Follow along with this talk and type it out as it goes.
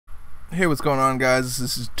Hey, what's going on, guys?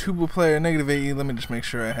 This is Tubaplyr, NegativeAE. Let me just make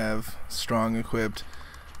sure I have strong equipped.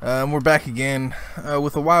 We're back again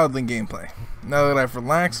with a WILDLING gameplay. Now that I've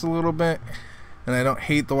relaxed a little bit and I don't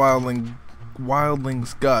hate the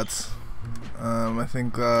WILDLING's guts, I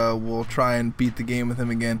think we'll try and beat the game with him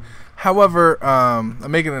again. However,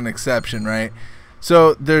 I'm making an exception, right?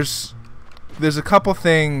 So there's a couple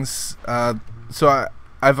things. So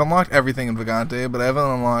I've unlocked everything in Vagante, but I haven't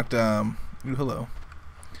unlocked. Ooh, hello.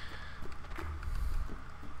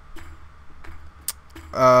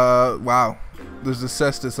 Wow. There's a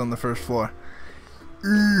cestus on the first floor.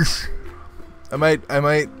 I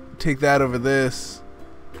might take that over this.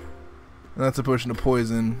 And that's a potion of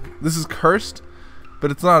poison. This is cursed,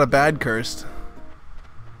 but it's not a bad cursed.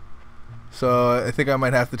 So I think I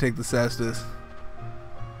might have to take the cestus.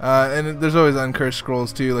 And there's always uncursed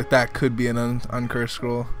scrolls too. Like that could be an uncursed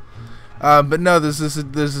scroll. But no, there's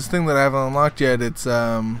this thing that I haven't unlocked yet. It's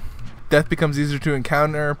death becomes easier to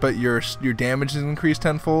encounter, but your damage is increased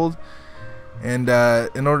tenfold. And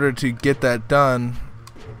in order to get that done,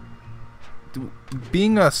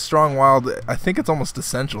 being a strong wild, I think it's almost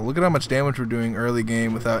essential. Look at how much damage we're doing early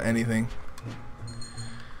game without anything.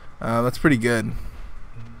 That's pretty good.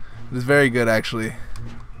 It is very good, actually.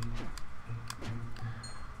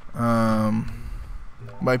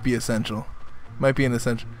 Might be essential. Might be an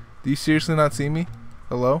essential. Do you seriously not see me?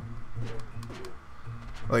 Hello?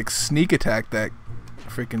 Like sneak attack that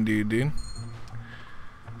freaking dude.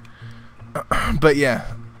 But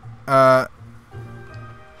yeah, I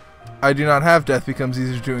do not have death becomes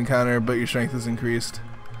easier to encounter, but your strength is increased.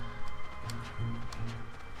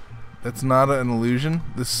 That's not an illusion.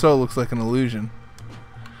 This so looks like an illusion.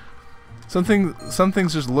 Some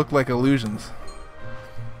things just look like illusions.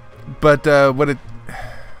 But the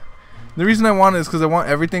reason I want it is because I want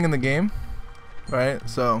everything in the game, right?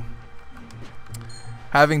 So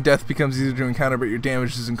having death becomes easier to encounter, but your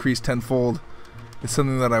damage is increased tenfold. It's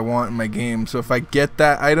something that I want in my game. So if I get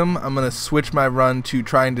that item, I'm gonna switch my run to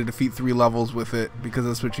trying to defeat 3 levels with it, because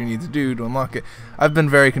that's what you need to do to unlock it. I've been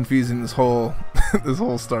very confusing this whole this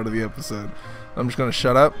whole start of the episode. I'm just gonna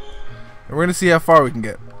shut up, and we're gonna see how far we can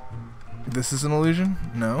get. This is an illusion?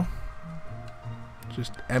 No.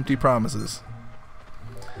 Just empty promises.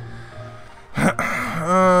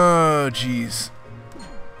 Oh, jeez.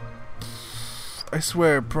 I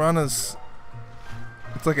swear, piranhas,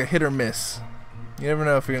 it's like a hit or miss. You never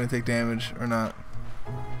know if you're going to take damage or not.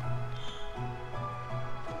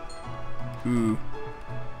 Ooh.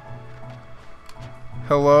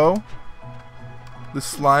 Hello? The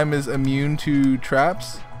slime is immune to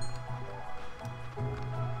traps?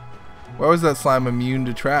 Why was that slime immune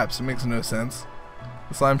to traps? It makes no sense.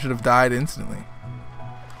 The slime should have died instantly.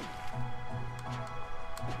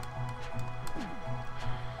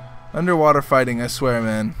 Underwater fighting, I swear,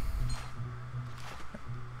 man.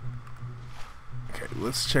 Okay,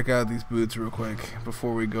 let's check out these boots real quick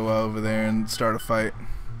before we go over there and start a fight.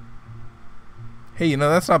 Hey, you know,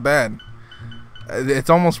 that's not bad. It's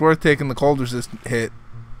almost worth taking the cold resist hit.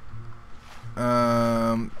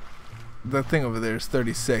 That thing over there is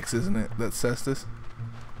 36, isn't it? That cestus?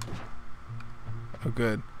 Oh,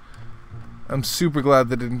 good. I'm super glad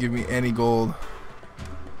that didn't give me any gold.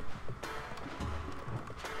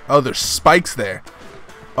 Oh, there's spikes there.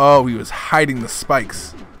 Oh, he was hiding the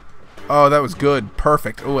spikes. Oh, that was good.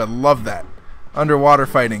 Perfect. Oh, I love that. Underwater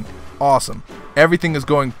fighting. Awesome. Everything is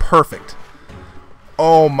going perfect.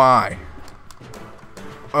 Oh, my.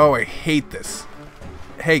 Oh, I hate this.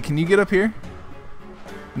 Hey, can you get up here?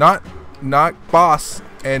 Not boss.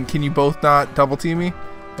 And can you both not double team me?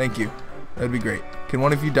 Thank you. That'd be great. Can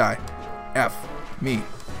one of you die? F. Me.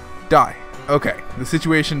 Die. Okay. The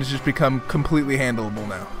situation has just become completely handleable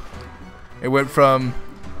now. It went from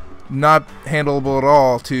not handleable at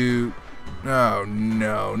all to, oh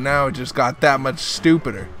no, now it just got that much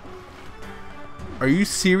stupider. Are you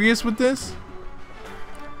serious with this?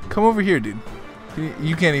 Come over here, dude.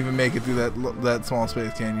 You can't even make it through that small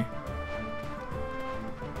space, can you?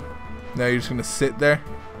 Now you're just gonna sit there?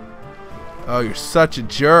 Oh, you're such a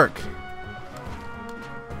jerk.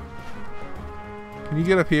 Can you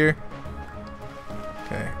get up here?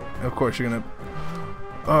 Okay, of course you're gonna.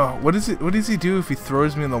 Oh, what does he do if he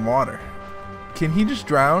throws me in the water? Can he just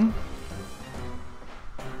drown?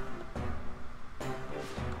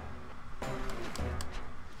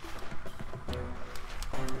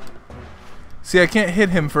 See, I can't hit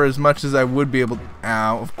him for as much as I would be able to.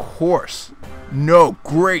 Ow, of course. No,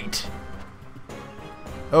 great.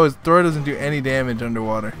 Oh, his throw doesn't do any damage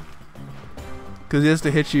underwater, because he has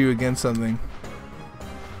to hit you against something.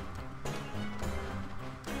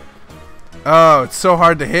 Oh, it's so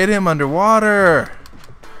hard to hit him underwater.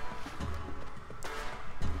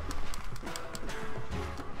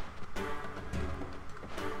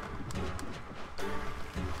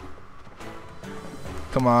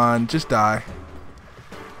 Come on, just die.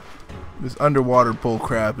 This underwater bull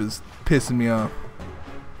crap is pissing me off.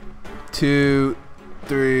 2,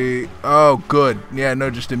 3. Oh, good. Yeah,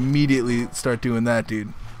 no, just immediately start doing that,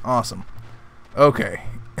 dude. Awesome. Okay.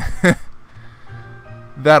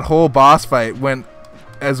 That whole boss fight went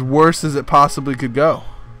as worse as it possibly could go.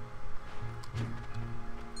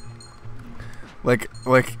 Like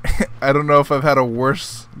I don't know if I've had a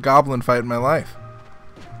worse goblin fight in my life.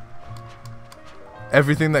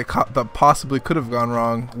 Everything that possibly could have gone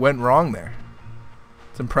wrong went wrong there.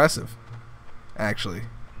 It's impressive, actually.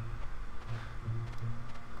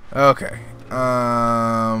 Okay.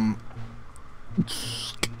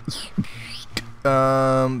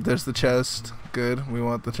 There's the chest. Good. We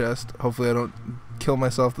want the chest. Hopefully I don't kill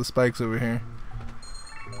myself with the spikes over here.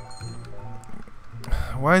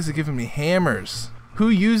 Why is it giving me hammers?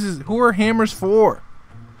 Who are hammers for?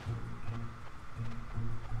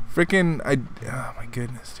 Freaking oh my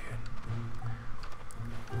goodness, dude.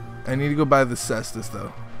 I need to go buy the cestus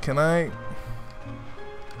though. Can I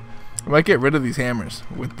might get rid of these hammers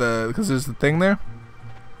with the because there's the thing there.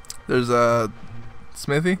 There's a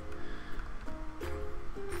smithy.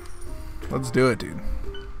 Let's do it, dude.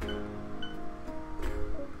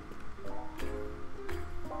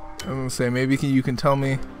 I'm gonna say maybe you can tell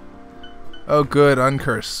me. Oh, good,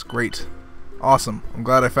 uncurse, great, awesome. I'm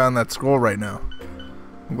glad I found that scroll right now.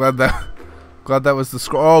 I'm glad that was the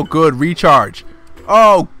scroll. Oh, good, recharge.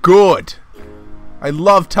 Oh, good. I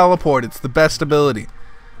love teleport. It's the best ability.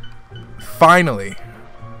 Finally.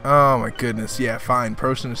 Oh my goodness. Yeah, fine.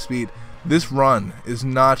 Person of speed. This run is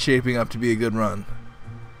not shaping up to be a good run.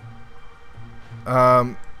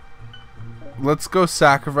 Let's go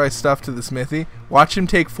sacrifice stuff to the smithy. Watch him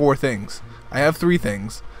take 4 things. I have 3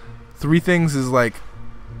 things. 3 things is like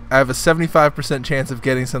I have a 75% chance of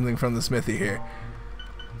getting something from the smithy here.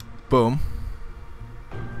 Boom.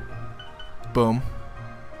 Boom.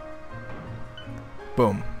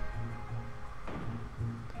 Boom.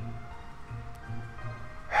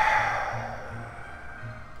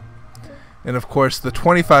 And of course the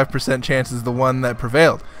 25% chance is the one that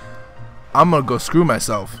prevailed. I'm gonna go screw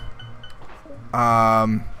myself.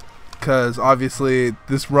 Because obviously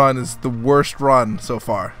this run is the worst run so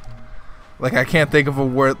far. Like I can't think of a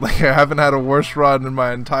word, like I haven't had a worse run in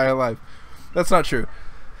my entire life. That's not true.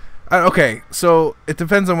 Okay, so it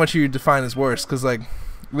depends on what you define as worse, because like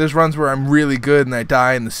there's runs where I'm really good and I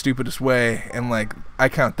die in the stupidest way, and like I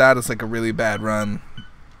count that as like a really bad run.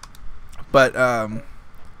 But I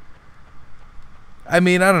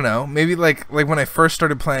mean, I don't know, maybe like when I first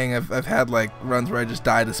started playing, I've had like runs where I just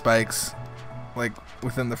died to spikes like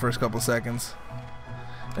within the first couple seconds.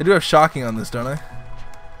 I do have shocking on this, don't I?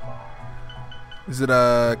 Is it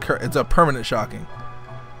it's a permanent shocking.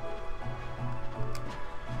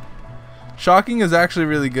 Shocking is actually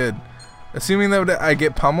really good. Assuming that I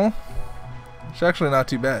get pummel, it's actually not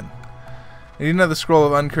too bad. I need another scroll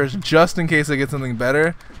of uncurse just in case I get something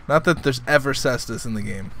better. Not that there's ever cestus in the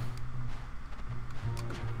game.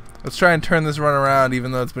 Let's try and turn this run around,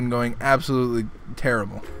 even though it's been going absolutely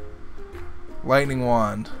terrible. Lightning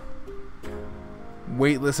wand.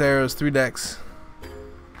 Weightless arrows, 3 decks.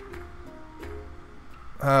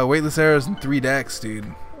 Weightless arrows and 3 decks,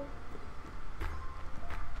 dude.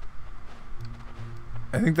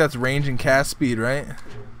 I think that's range and cast speed, right?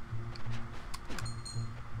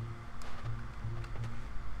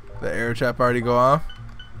 The arrow trap already go off?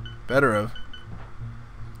 Better of.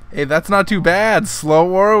 Hey, that's not too bad.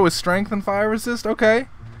 Slow aura with strength and fire resist. Okay,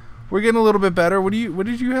 we're getting a little bit better. What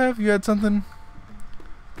did you have? You had something.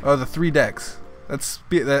 Oh, the 3 decks. That's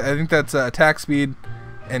I think that's attack speed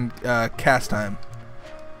and cast time,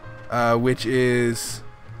 which is,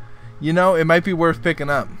 you know, it might be worth picking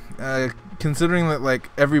up. Considering that like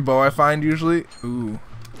every bow I find usually. Ooh,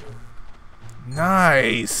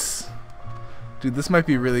 nice, dude. This might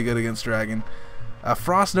be really good against dragon.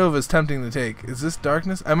 Frost Nova is tempting to take. Is this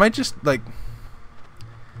darkness? I might just like.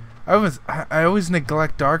 I always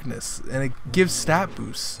neglect darkness, and it gives stat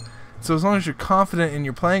boosts. So as long as you're confident in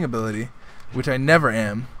your playing ability, which I never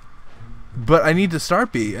am, but I need to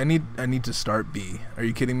start B. I need to start B. Are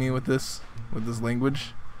you kidding me with this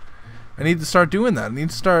language? I need to start doing that. I need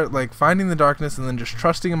to start like finding the darkness and then just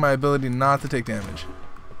trusting in my ability not to take damage.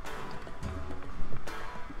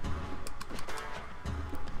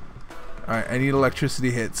 Alright, I need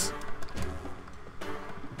electricity hits.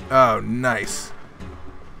 Oh, nice.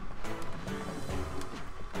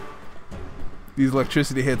 These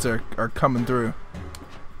electricity hits are coming through.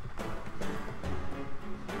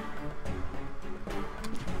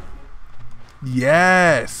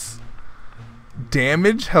 Yes.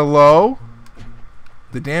 Damage, hello.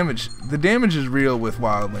 The damage is real with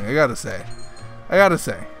Wildling. I gotta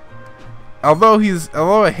say.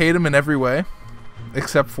 Although I hate him in every way,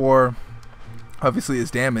 except for obviously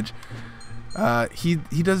his damage. He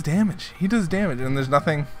does damage. He does damage, and there's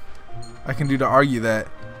nothing I can do to argue that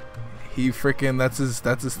he freaking that's his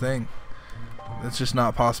thing. That's just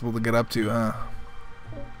not possible to get up to, huh?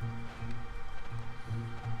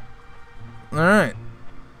 All right.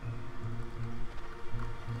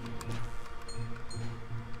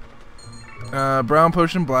 Brown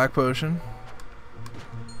potion, black potion,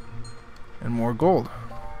 and more gold.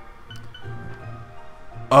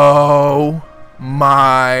 Oh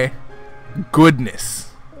my goodness.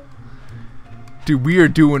 Dude, we are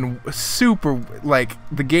doing super, like,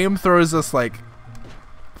 the game throws us like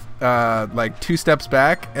 2 steps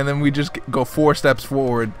back, and then we just go 4 steps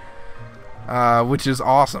forward, which is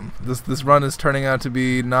awesome. This run is turning out to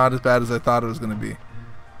be not as bad as I thought it was going to be.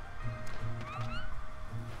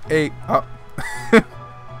 Hey, oh.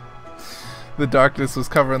 The darkness was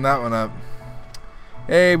covering that one up.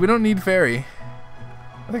 Hey, we don't need fairy,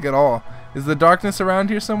 I think, at all. Is the darkness around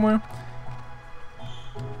here somewhere?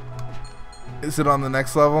 Is it on the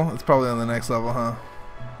next level? It's probably on the next level, huh?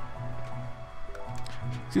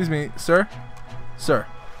 Excuse me, sir? Sir,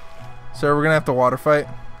 we're gonna have to water fight.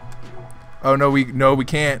 Oh no, we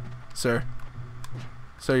can't, sir.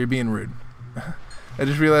 Sir, you're being rude. I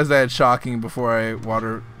just realized I had shocking before I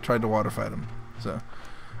tried to water fight him. So,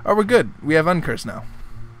 oh, we're good. We have uncurse now.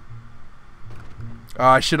 Oh,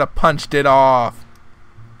 I should have punched it off.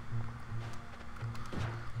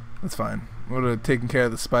 That's fine. Would have taken care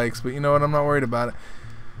of the spikes, but you know what? I'm not worried about it.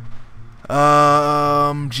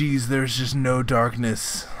 Geez, there's just no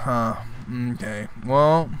darkness, huh? Okay,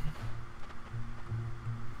 well,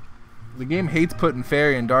 the game hates putting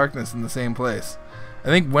fairy and darkness in the same place. I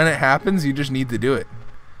think when it happens, you just need to do it.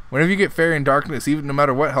 Whenever you get fairy and darkness, even no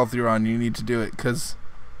matter what health you're on, you need to do it, because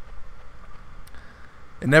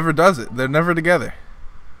it never does it. They're never together.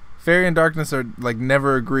 Fairy and darkness are like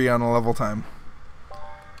never agree on a level time.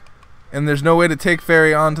 And there's no way to take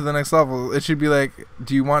fairy on to the next level. It should be like,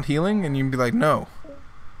 do you want healing? And you can be like, no.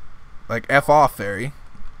 Like, F off, fairy.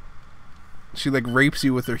 She like rapes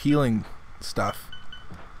you with her healing stuff.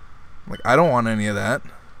 Like, I don't want any of that.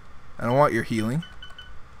 I don't want your healing.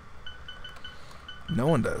 No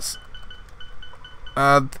one does.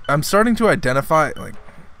 I'm starting to identify like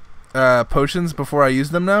potions before I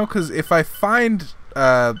use them now, because if I find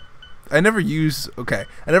I never use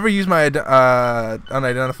my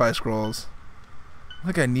unidentify scrolls. I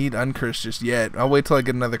don't think I need uncursed just yet. I'll wait till I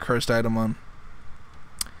get another cursed item on.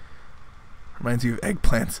 Reminds you of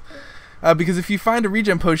eggplants. Because if you find a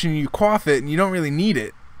regen potion, you quaff it, and you don't really need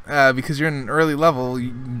it. Because you're in an early level,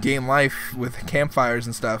 you gain life with campfires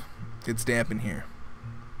and stuff. It's damp in here.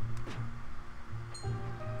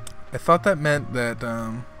 I thought that meant that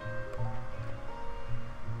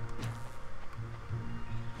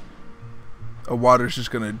a water's just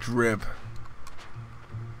gonna drip.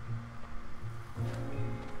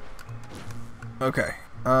 Okay,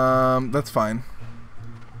 that's fine.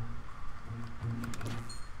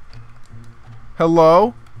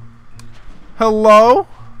 Hello? Hello?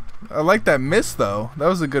 I like that miss though. That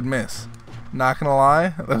was a good miss. Not gonna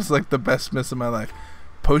lie, that was like the best miss of my life.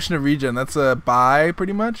 Potion of regen, that's a buy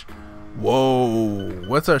pretty much. Whoa,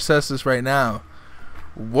 what's our cestus right now?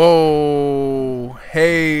 Whoa,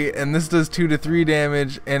 hey, and this does 2 to 3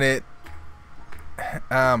 damage, and it,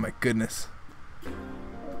 oh my goodness.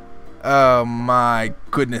 Oh my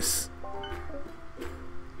goodness.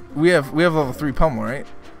 We have level 3 pummel, right?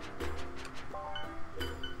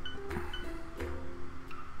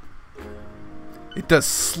 It does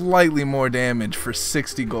slightly more damage for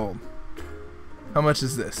 60 gold. How much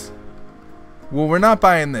is this? Well, we're not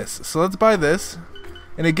buying this, so let's buy this.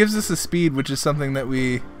 And it gives us a speed, which is something that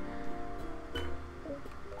you're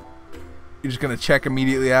just gonna check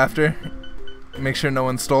immediately after. Make sure no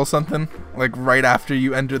one stole something, like right after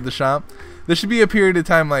you entered the shop. There should be a period of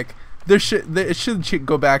time, like it should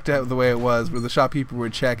go back to the way it was, where the shopkeeper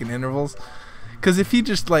would check in intervals. Because if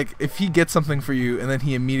he gets something for you and then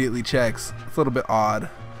he immediately checks, it's a little bit odd.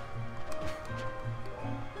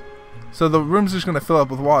 So the room's just gonna fill up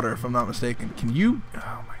with water, if I'm not mistaken. Can you?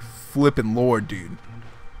 Oh my flippin' lord, dude!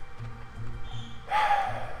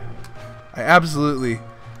 I absolutely.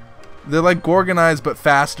 They're like Gorgonized but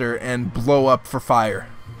faster and blow up for fire.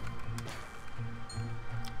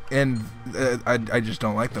 And I just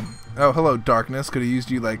don't like them. Oh, hello, darkness. Could have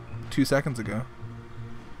used you like 2 seconds ago.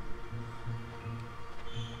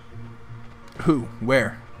 Who?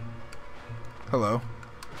 Where? Hello.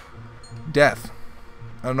 Death.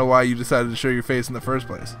 I don't know why you decided to show your face in the first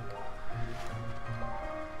place.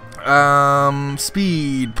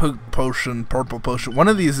 Speed potion, purple potion. One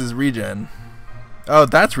of these is regen. Oh,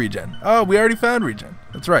 that's regen. Oh, we already found regen.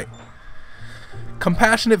 That's right.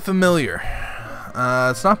 Compassionate familiar.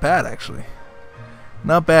 It's not bad actually.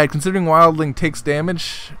 Not bad considering Wildling takes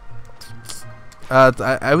damage.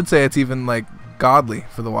 I would say it's even like godly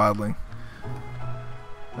for the Wildling.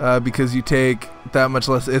 Because you take that much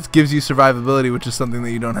less. It gives you survivability, which is something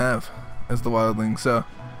that you don't have as the Wildling. So,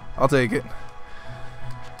 I'll take it.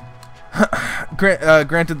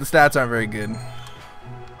 Granted, the stats aren't very good.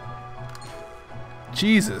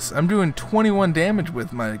 Jesus, I'm doing 21 damage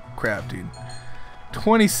with my crap, dude.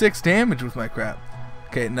 26 damage with my crap.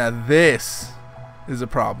 Okay, now this is a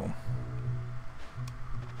problem.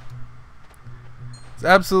 There's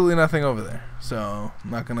absolutely nothing over there, so I'm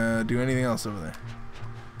not gonna do anything else over there.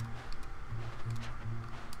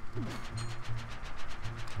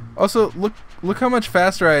 Also, look how much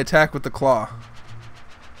faster I attack with the claw.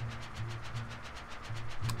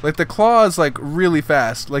 Like, the claw is like really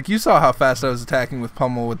fast. Like, you saw how fast I was attacking with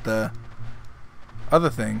Pummel with the other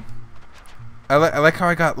thing. I like how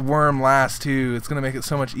I got Worm last too. It's gonna make it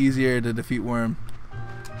so much easier to defeat Worm.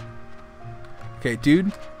 Okay,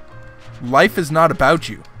 dude. Life is not about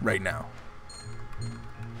you right now.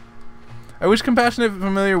 I wish Compassionate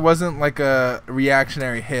Familiar wasn't like a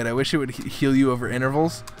reactionary hit. I wish it would heal you over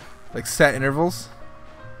intervals. Like set intervals.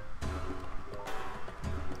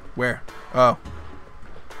 Where? Oh.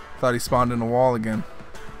 Thought he spawned in a wall again.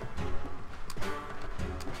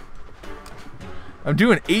 I'm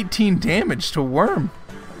doing 18 damage to Worm.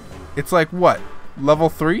 It's like what? Level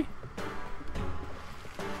 3?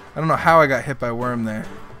 I don't know how I got hit by Worm there.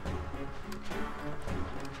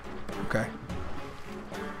 Okay.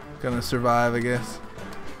 Gonna survive, I guess.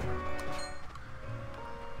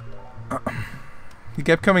 He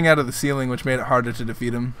kept coming out of the ceiling, which made it harder to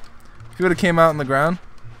defeat him. If he would have came out on the ground.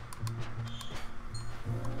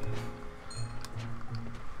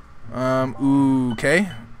 Ooh, okay.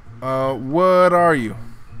 What are you?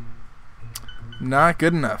 Not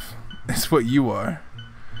good enough. Is what you are.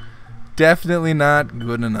 Definitely not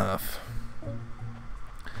good enough.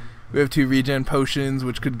 We have 2 regen potions,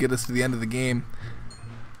 which could get us to the end of the game.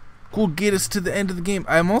 Cool, get us to the end of the game.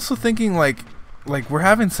 I'm also thinking like we're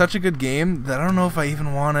having such a good game that I don't know if I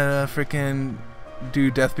even want to freaking do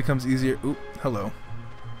Death Becomes Easier. Oop, hello.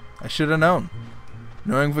 I should have known.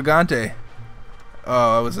 Knowing Vagante.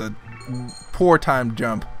 Oh, that was a poor timed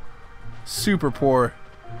jump. Super poor.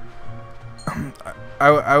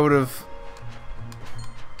 I would have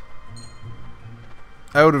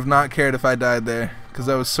not cared if I died there because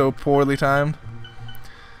that was so poorly timed.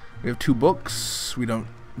 We have 2 books. We don't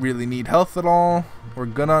really need health at all. We're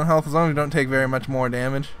good on health as long as we don't take very much more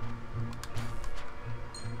damage.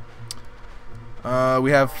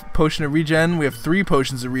 We have Potion of Regen. We have 3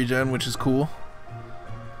 potions of regen, which is cool.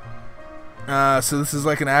 So this is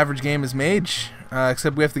like an average game as Mage,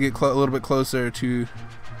 except we have to get a little bit closer to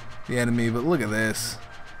the enemy. But look at this.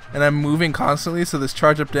 And I'm moving constantly, so this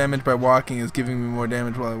charge up damage by walking is giving me more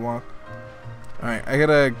damage while I walk. Alright, I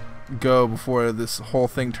gotta go before this whole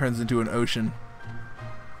thing turns into an ocean.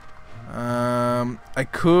 I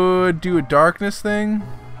could do a darkness thing.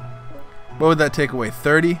 What would that take away?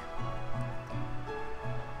 30?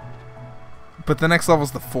 But the next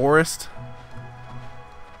level's the forest.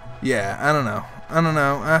 Yeah, I don't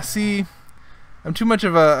know. See, I'm too much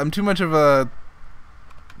of a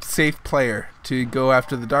safe player to go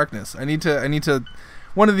after the darkness. I need to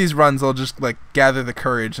one of these runs I'll just like gather the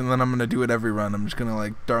courage and then I'm gonna do it every run. I'm just gonna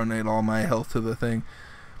like donate all my health to the thing.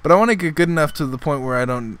 But I wanna get good enough to the point where I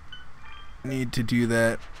don't need to do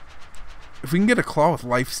that. If we can get a claw with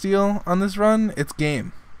lifesteal on this run, it's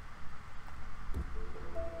game.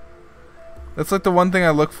 That's like the one thing I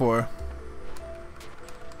look for.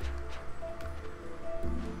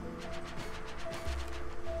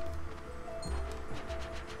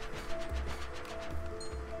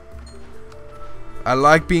 I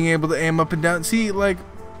like being able to aim up and down. See, like,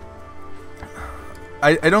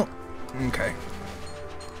 I don't. Okay.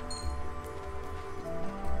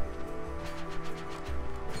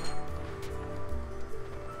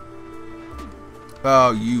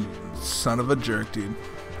 Oh, you son of a jerk, dude.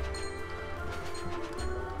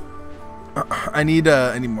 I need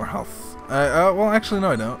more health. Well, actually,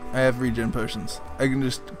 no, I don't. I have regen potions. I can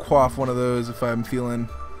just quaff one of those if I'm feeling.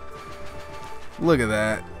 Look at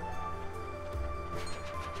that.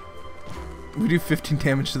 We do 15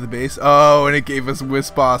 damage to the base. Oh, and it gave us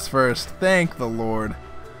Wisp Boss first. Thank the Lord.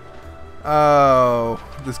 Oh,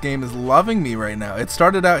 this game is loving me right now. It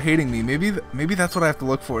started out hating me. Maybe that's what I have to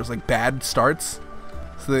look for. Is like bad starts,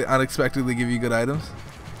 so they unexpectedly give you good items.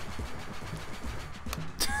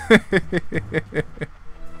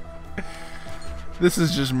 This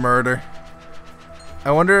is just murder.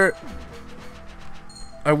 I wonder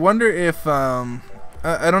if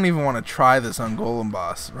I don't even want to try this on Golem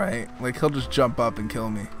Boss, right? Like, he'll just jump up and kill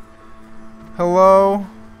me. Hello?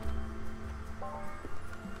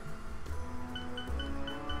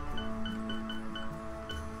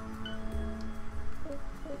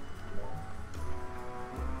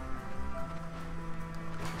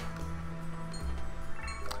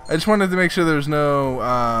 I just wanted to make sure there's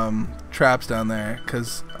no traps down there,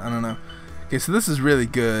 because I don't know. Okay, so this is really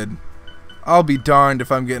good. I'll be darned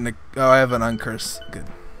if I'm getting a... Oh, I have an uncurse. Good.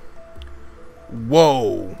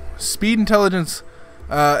 Whoa. Speed, intelligence.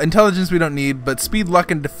 Intelligence we don't need, but speed,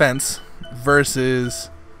 luck, and defense versus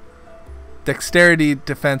dexterity,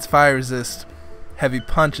 defense, fire resist, heavy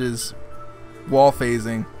punches, wall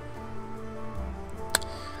phasing.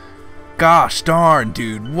 Gosh darn,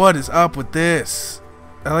 dude. What is up with this?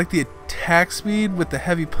 I like the attack speed with the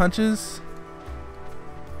heavy punches.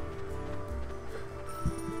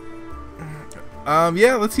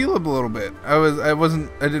 Yeah, let's heal up a little bit. I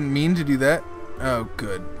didn't mean to do that. Oh,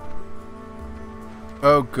 good.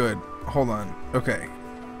 Oh, good. Hold on. Okay.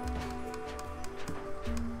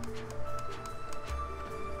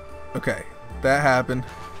 Okay. That happened.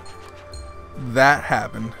 That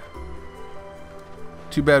happened.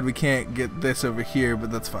 Too bad we can't get this over here,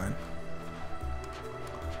 but that's fine.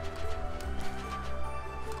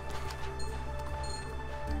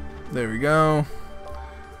 There we go.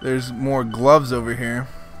 There's more gloves over here.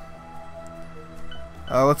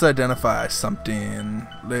 Let's identify something.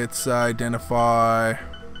 Let's identify...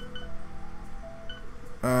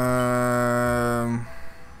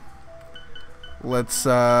 let's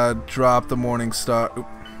drop the Morning Star. Oop.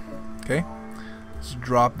 Okay. Let's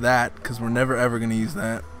drop that, because we're never ever going to use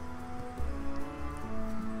that.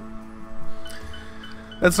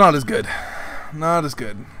 That's not as good. Not as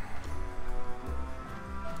good.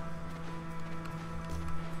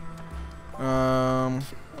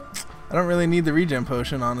 I don't really need the regen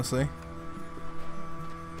potion, honestly.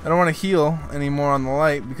 I don't want to heal anymore on the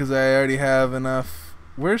light because I already have enough.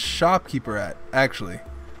 Where's Shopkeeper at, actually?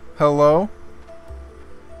 Hello?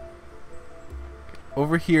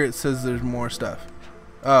 Over here it says there's more stuff.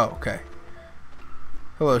 Oh, okay.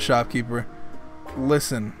 Hello, Shopkeeper.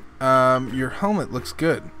 Listen, your helmet looks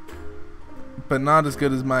good, but not as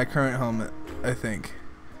good as my current helmet, I think.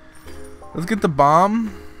 Let's get the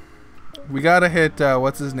bomb. We gotta hit,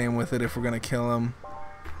 what's his name with it if we're gonna kill him.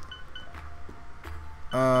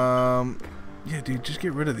 Yeah, dude, just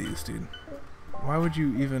get rid of these, dude. Why would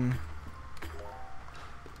you even...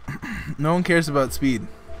 No one cares about speed.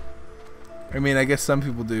 I mean, I guess some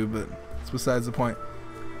people do, but it's besides the point.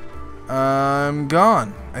 I'm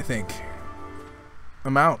gone, I think.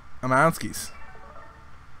 I'm out. I'm outskis.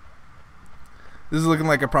 This is looking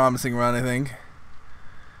like a promising run, I think.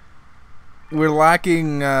 We're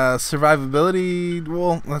lacking survivability.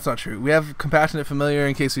 Well, that's not true. We have Compassionate Familiar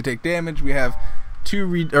in case we take damage. We have 3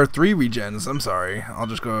 regens. I'm sorry. I'll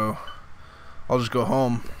just go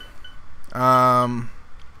home.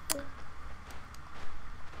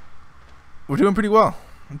 We're doing pretty well.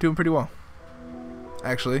 I'm doing pretty well.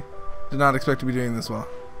 Actually, did not expect to be doing this well.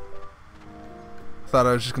 Thought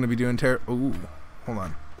I was just going to be doing Ooh, hold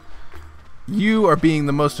on. You are being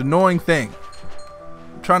the most annoying thing.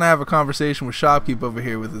 I'm trying to have a conversation with Shopkeep over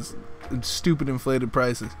here with his stupid inflated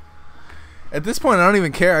prices. At this point, I don't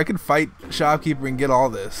even care. I could fight Shopkeeper and get all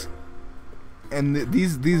this. And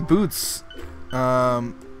these boots are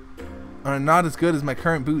not as good as my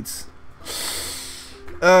current boots.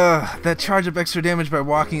 That charge up extra damage by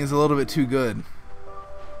walking is a little bit too good.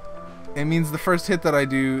 It means the first hit that I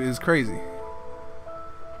do is crazy.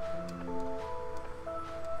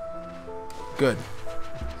 Good.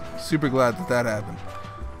 Super glad that that happened.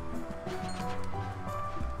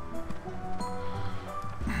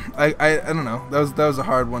 I don't know. That was a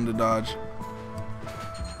hard one to dodge.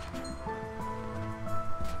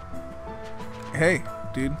 Hey,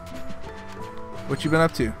 dude. What you been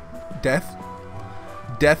up to? Death?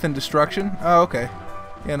 Death and destruction? Oh, okay.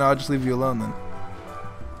 Yeah, no, I'll just leave you alone then.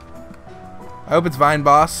 I hope it's Vine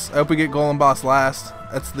Boss. I hope we get Golem Boss last.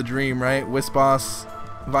 That's the dream, right? Wisp Boss,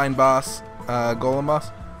 Vine Boss, Golem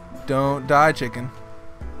Boss. Don't die, chicken.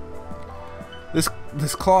 This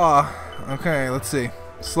claw. Okay, let's see.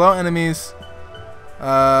 Slow enemies.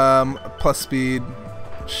 Plus speed.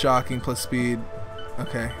 Shocking plus speed.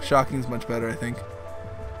 Okay, shocking's much better, I think.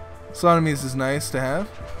 Slow enemies is nice to have.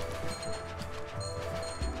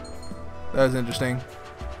 That was interesting.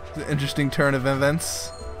 It's an interesting turn of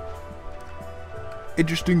events.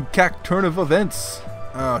 Interesting turn of events.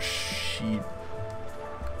 Oh, shit.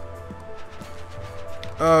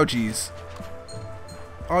 Oh, jeez.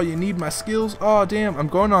 Oh, you need my skills? Oh, damn. I'm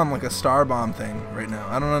going on like a Star Bomb thing right now.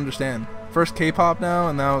 I don't understand. First K-pop now,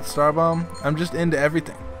 and now it's Star Bomb. I'm just into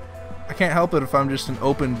everything. I can't help it if I'm just an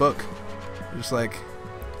open book. Just like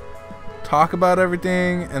talk about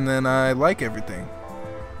everything, and then I like everything.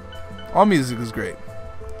 All music is great.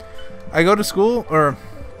 I go to school, or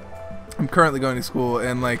I'm currently going to school,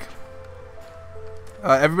 and like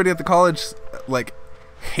everybody at the college like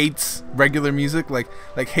hates regular music, like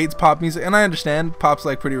hates pop music, and I understand pop's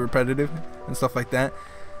like pretty repetitive and stuff like that,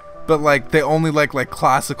 but like they only like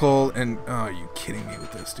classical. And oh, are you kidding me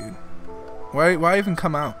with this, dude? Why even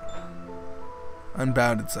come out?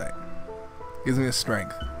 Unbounded sight gives me a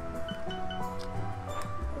strength.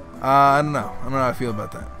 I don't know how I feel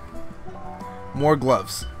about that. More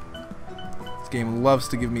gloves. This game loves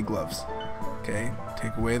to give me gloves. Okay,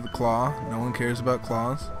 take away the claw. No one cares about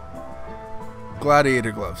claws.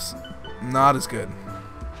 Gladiator gloves. Not as good.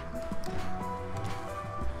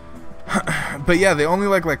 But yeah, they only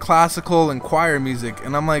like classical and choir music,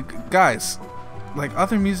 and I'm like, guys, like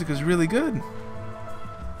other music is really good.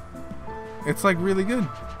 It's like really good.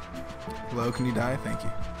 Hello, can you die? Thank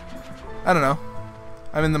you. I don't know.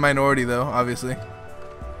 I'm in the minority though, obviously.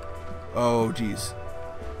 Oh, jeez.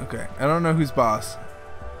 Okay, I don't know who's boss.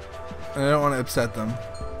 And I don't want to upset them.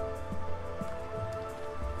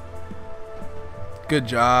 Good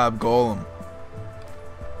job, Golem.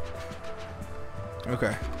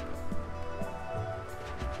 Okay.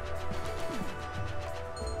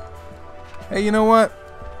 Hey, you know what?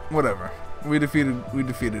 Whatever. We defeated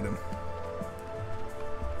him.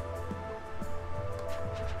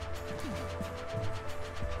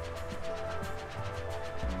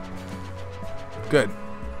 Good.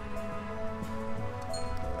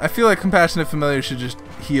 I feel like Compassionate Familiar should just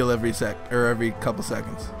heal every couple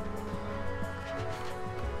seconds.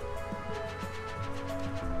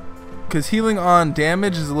 Because healing on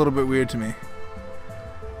damage is a little bit weird to me.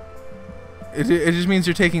 It just means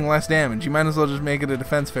you're taking less damage. You might as well just make it a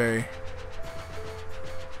defense fairy.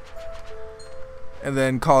 And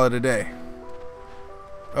then call it a day.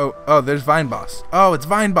 Oh, there's Vine Boss. Oh, it's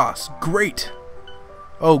Vine Boss. Great.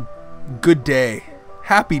 Oh, good day.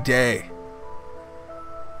 Happy day.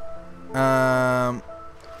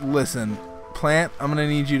 Listen, Plant, I'm gonna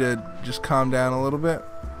need you to just calm down a little bit.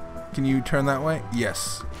 Can you turn that way?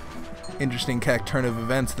 Yes. Interesting turn of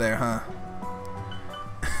events there, huh?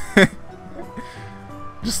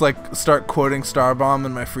 Just like start quoting Star Bomb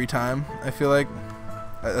in my free time. I feel like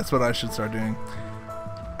that's what I should start doing.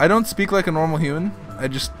 I don't speak like a normal human. I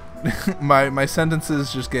just my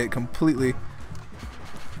sentences just get completely.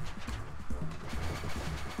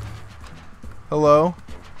 Hello?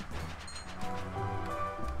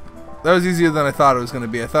 That was easier than I thought it was going to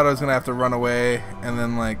be. I thought I was going to have to run away, and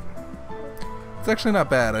then like it's actually not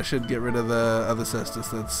bad. I should get rid of the other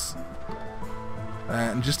cestus. That's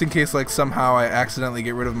and just in case like somehow I accidentally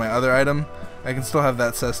get rid of my other item, I can still have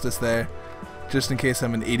that cestus there, just in case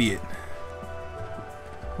I'm an idiot.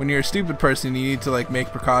 When you're a stupid person, you need to like make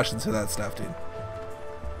precautions for that stuff, dude.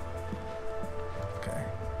 Okay.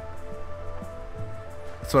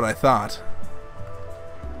 That's what I thought.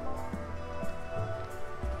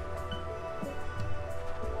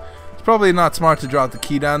 It's probably not smart to drop the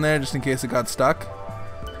key down there just in case it got stuck.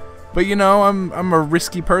 But you know, I'm a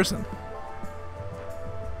risky person.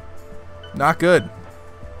 Not good.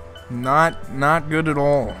 Not good at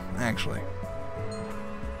all, actually.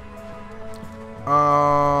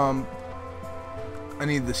 I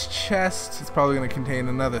need this chest. It's probably going to contain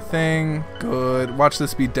another thing. Good. Watch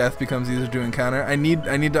this be death becomes easier to encounter. I need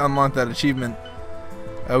to unlock that achievement.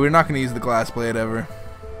 We're not going to use the glass blade ever.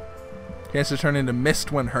 He has to turn into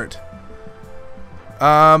mist when hurt.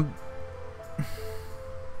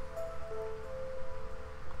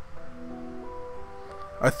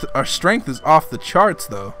 Our strength is off the charts,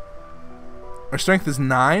 though. Our strength is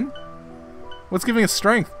 9? What's giving us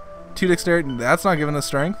strength? 2 dexterity. That's not giving us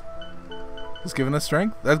strength. It's giving us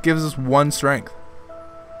strength? That gives us 1 strength.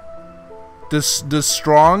 Does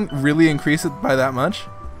strong really increase it by that much?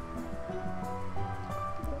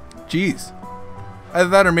 Jeez. Either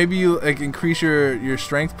that or maybe you like increase your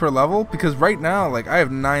strength per level, because right now like I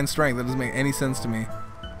have 9 strength. That doesn't make any sense to me.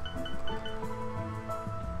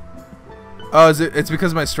 Oh, it's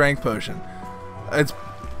because of my strength potion.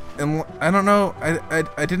 And I don't know.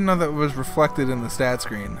 I didn't know that was reflected in the stat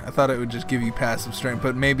screen. I thought it would just give you passive strength,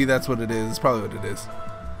 but maybe that's what it is. It's probably what it is.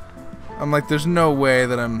 I'm like, there's no way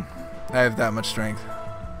that I have that much strength.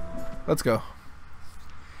 Let's go.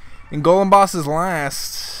 And Golem Boss is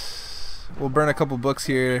last. We'll burn a couple books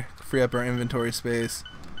here, free up our inventory space.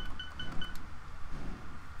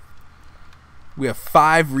 We have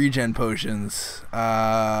 5 regen potions.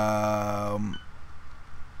 Yeah,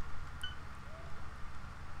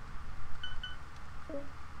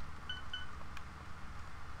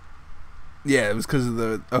 it was because of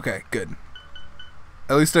the... Okay, good.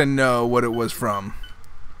 At least I know what it was from.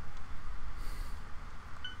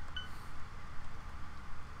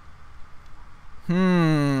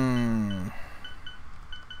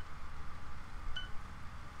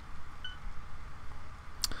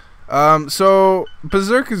 So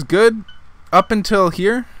Berserk is good up until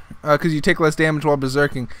here, because you take less damage while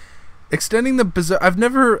berserking. Extending the berserk, I've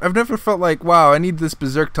never felt like, wow, I need this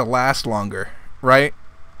berserk to last longer, right?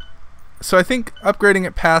 So I think upgrading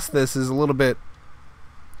it past this is a little bit,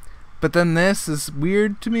 but then this is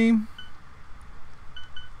weird to me.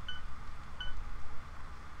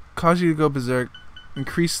 Cause you to go berserk,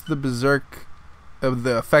 increase the berserk of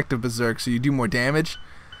the effect of berserk, so you do more damage.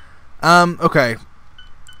 Okay.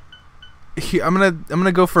 I'm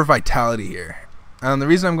gonna go for vitality here. The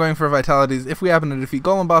reason I'm going for vitality is if we happen to defeat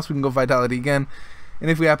Golem Boss, we can go vitality again, and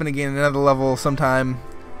if we happen to gain another level sometime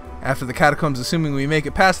after the catacombs, assuming we make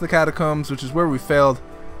it past the catacombs, which is where we failed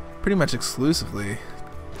pretty much exclusively.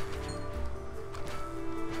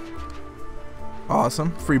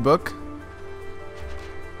 Awesome, free book.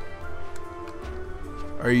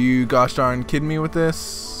 Are you gosh darn kidding me with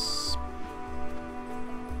this?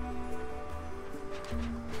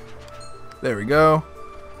 There we go.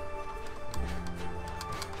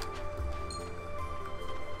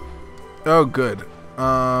 Oh, good.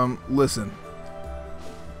 Listen.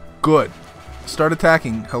 Good. Start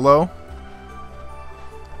attacking. Hello?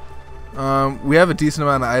 We have a decent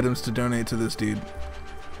amount of items to donate to this dude.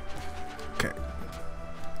 Okay.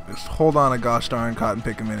 Just hold on a gosh darn cotton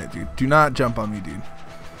pick a minute, dude. Do not jump on me, dude.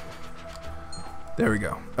 There we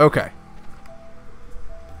go. Okay.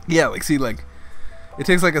 Yeah, like, see, like, it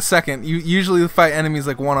takes like a second. You usually fight enemies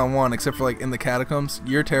like one-on-one, except for like in the catacombs.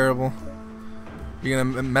 You're terrible. You're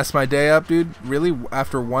gonna mess my day up, dude? Really?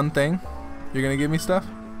 After one thing? You're gonna give me stuff?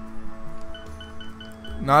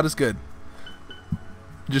 Not as good.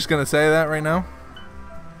 Just gonna say that right now?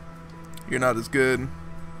 You're not as good.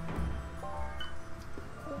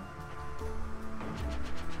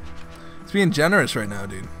 It's being generous right now,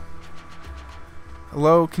 dude.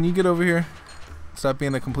 Hello? Can you get over here? Stop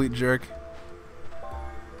being a complete jerk.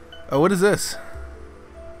 Oh, what is this?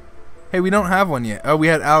 Hey, we don't have one yet. Oh, we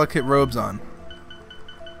had Allocate robes on.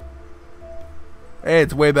 Hey,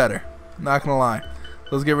 it's way better. Not gonna lie.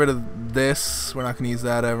 Let's get rid of this. We're not gonna use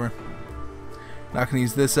that ever. Not gonna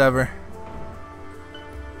use this ever.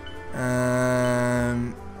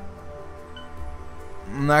 I'm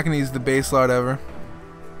not gonna use the base lard ever.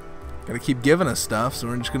 Gotta keep giving us stuff, so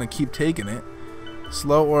we're just gonna keep taking it.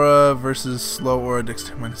 Slow aura versus slow aura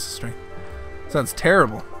dexterity minus strength. Sounds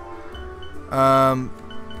terrible.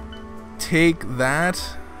 Take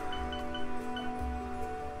that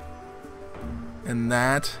and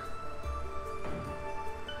that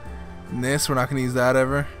and this. We're not gonna use that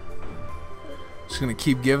ever. Just gonna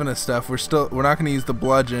keep giving us stuff. We're not gonna use the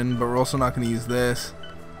bludgeon, but we're also not gonna use this,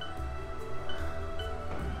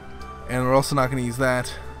 and we're also not gonna use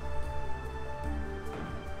that.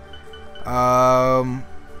 Right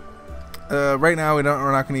now we're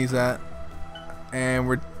not gonna use that, and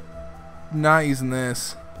we're not using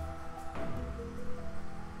this.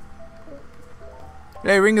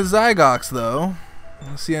 Hey, Ring of Zygox though.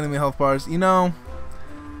 See enemy health bars. You know, I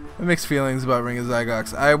have mixed feelings about Ring of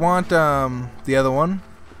Zygox. I want the other one.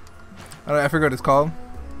 I forget what it's called.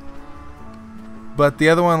 But the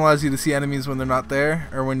other one allows you to see enemies when they're not there,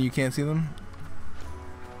 or when you can't see them.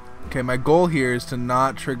 Okay, my goal here is to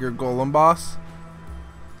not trigger Golem Boss.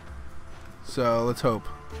 So let's hope.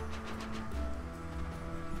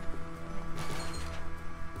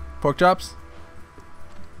 Pork chops?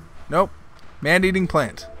 Nope. Man-eating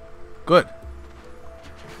plant. Good.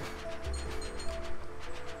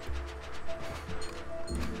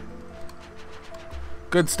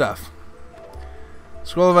 Good stuff.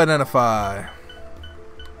 Scroll of Identify.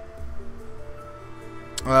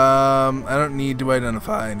 I don't need to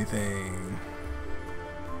identify anything.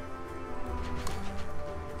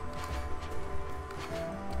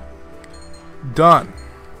 Done.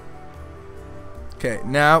 Okay,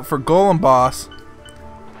 now for Golem Boss,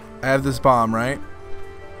 I have this bomb, right?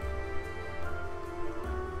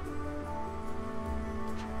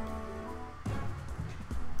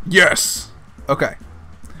 Yes! Okay.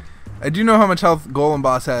 I do know how much health Golem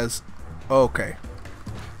Boss has. Okay.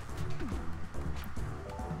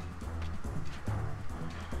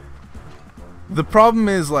 The problem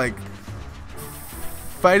is, like,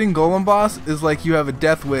 fighting Golem Boss is like you have a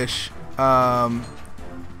death wish.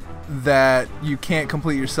 that you can't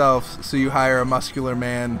complete yourself, so you hire a muscular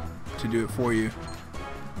man to do it for you.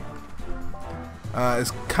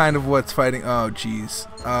 Is kind of what's fighting. Oh, jeez.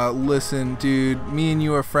 Listen, dude. Me and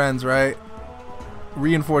you are friends, right?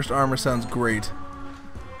 Reinforced armor sounds great.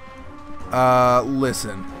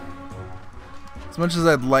 Listen. As much as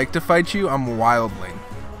I'd like to fight you, I'm wildling.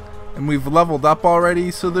 And we've leveled up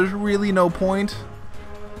already, so there's really no point.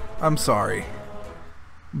 I'm sorry.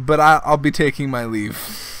 But I'll be taking my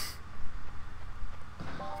leave.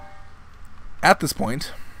 At this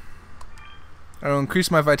point, I will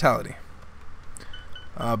increase my vitality.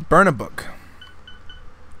 Burn a book.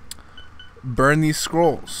 Burn these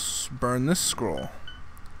scrolls. Burn this scroll.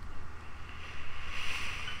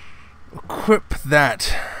 Equip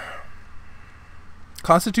that.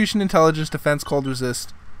 Constitution, Intelligence, Defense, Cold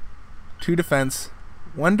Resist. 2 defense.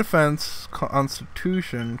 1 defense.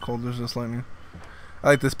 Constitution, Cold Resist, Lightning. I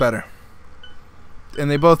like this better.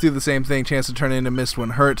 And they both do the same thing. Chance to turn into mist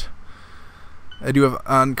when hurt. I do have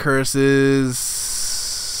on curses.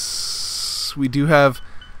 We do have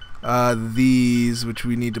these, which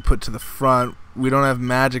we need to put to the front. We don't have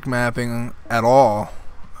magic mapping at all.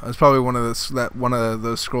 It's probably one of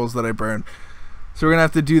those scrolls that I burned. So we're gonna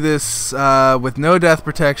have to do this with no death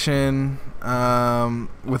protection,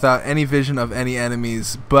 without any vision of any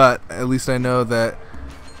enemies. But at least I know that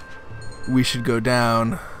we should go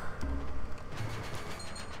down.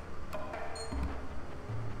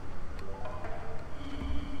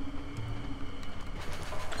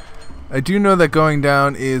 I do know that going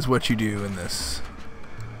down is what you do in this.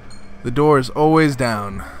 The door is always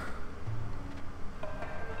down.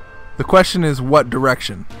 The question is what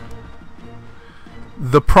direction?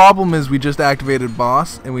 The problem is we just activated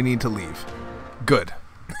boss and we need to leave. Good.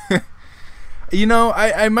 You know,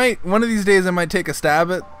 I might, one of these days I might take a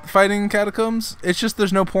stab at fighting catacombs. It's just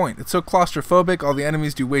there's no point. It's so claustrophobic, all the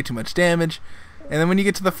enemies do way too much damage. And then when you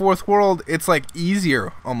get to the 4th world, it's like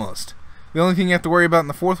easier almost. The only thing you have to worry about in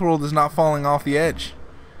the 4th world is not falling off the edge,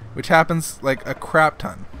 which happens like a crap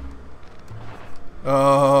ton.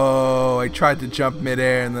 Oh, I tried to jump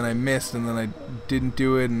midair and then I missed and then I didn't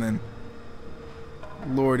do it and then...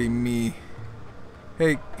 Lordy me.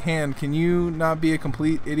 Hey, hand, can you not be a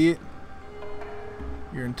complete idiot?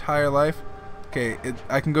 Your entire life? Okay,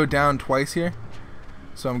 I can go down twice here,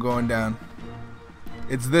 so I'm going down.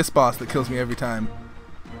 It's this boss that kills me every time.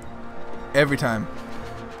 Every time.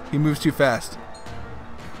 He moves too fast.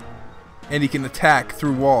 And he can attack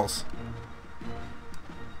through walls.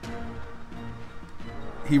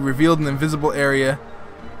 He revealed an invisible area,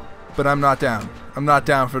 but I'm not down. I'm not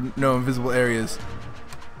down for no invisible areas.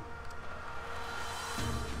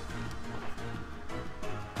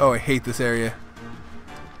 Oh, I hate this area.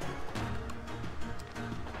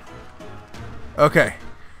 Okay.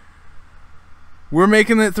 We're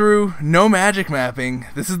making it through. No magic mapping.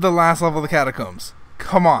 This is the last level of the catacombs.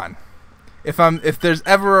 Come on. If there's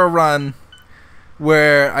ever a run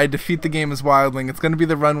where I defeat the game as Wildling, it's going to be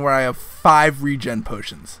the run where I have 5 regen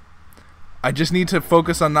potions. I just need to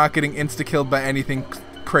focus on not getting insta-killed by anything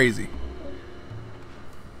crazy.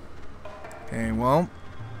 Okay, well.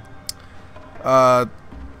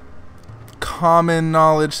 Common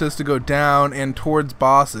knowledge says to go down and towards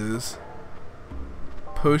bosses.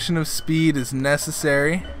 Potion of speed is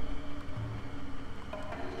necessary.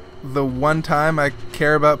 The one time I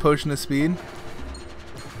care about potion of speed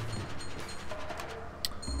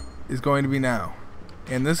is going to be now.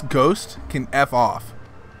 And this ghost can F off.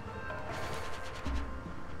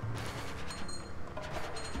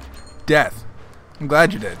 Death. I'm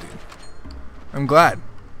glad you're dead, dude. I'm glad.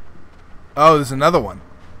 Oh, there's another one.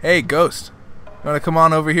 Hey, ghost. You want to come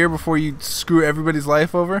on over here before you screw everybody's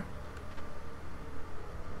life over?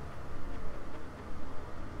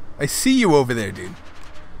 I see you over there, dude.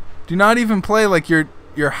 Do not even play like you're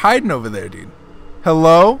hiding over there, dude.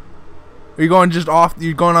 Hello? Are you going just off?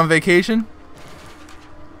 You going on vacation?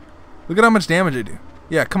 Look at how much damage I do.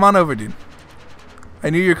 Yeah, come on over, dude. I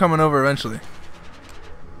knew you were coming over eventually.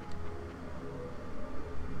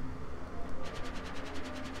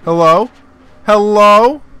 Hello?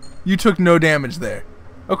 Hello? You took no damage there.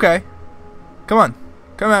 Okay. Come on.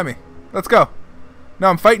 Come at me. Let's go. No,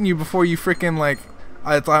 I'm fighting you before you freaking like...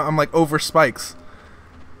 I'm like over spikes.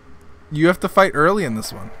 You have to fight early in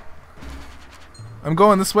this one. I'm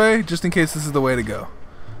going this way just in case this is the way to go.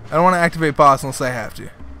 I don't want to activate boss unless I have to.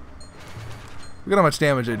 Look at how much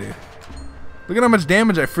damage I do. Look at how much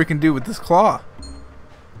damage I freaking do with this claw.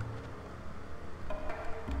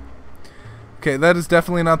 Okay, that is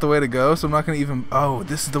definitely not the way to go, so I'm not going to even... Oh,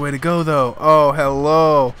 this is the way to go, though. Oh,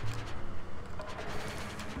 hello.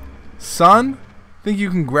 Son? Think you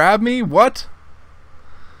can grab me? What?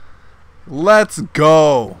 Let's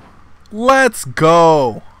go. Let's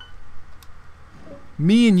go.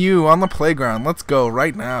 Me and you on the playground. Let's go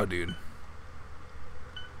right now, dude.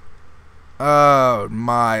 Oh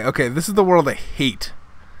my. Okay, this is the world I hate.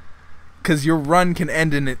 Because your run can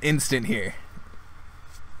end in an instant here.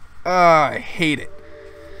 I hate it.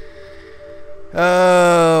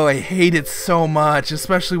 Oh, I hate it so much.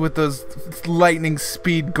 Especially with those lightning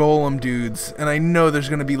speed golem dudes. And I know there's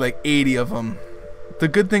going to be like 80 of them. The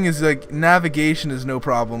good thing is like navigation is no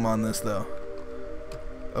problem on this though.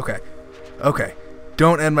 Okay. Okay.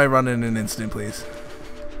 Don't end my run in an instant, please.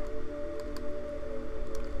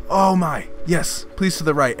 Oh my. Yes. Please to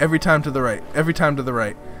the right. Every time to the right. Every time to the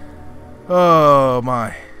right. Oh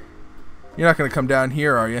my. You're not going to come down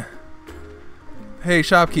here, are you? Hey,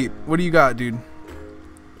 shopkeep. What do you got, dude?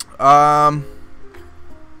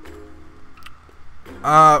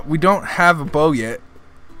 We don't have a bow yet.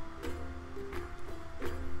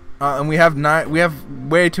 And we have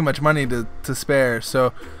way too much money to spare,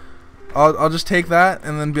 so I'll just take that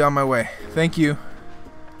and then be on my way. Thank you.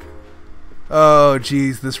 Oh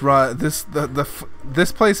jeez,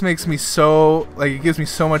 this place makes me so, like, it gives me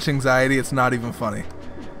so much anxiety. It's not even funny.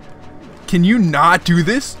 Can you not do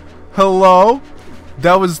this? Hello?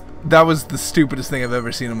 That was the stupidest thing I've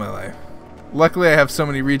ever seen in my life. Luckily, I have so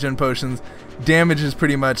many regen potions. Damage is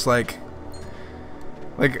pretty much like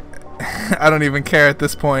I don't even care at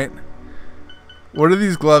this point. What do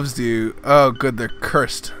these gloves do? Oh, good, they're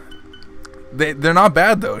cursed. They're not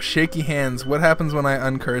bad though. Shaky hands. What happens when I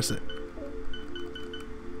uncurse it?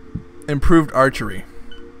 Improved archery.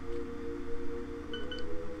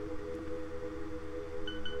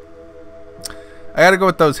 I gotta go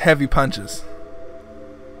with those heavy punches.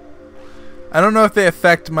 I don't know if they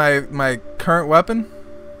affect my current weapon.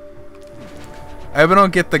 I hope I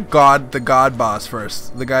don't get the god boss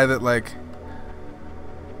first. The guy that like.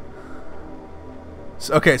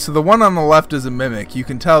 Okay, so the one on the left is a mimic. You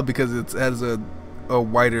can tell because it has a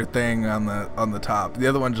whiter thing on the top. The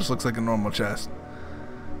other one just looks like a normal chest.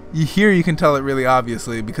 Here you can tell it really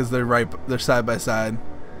obviously because they're side by side,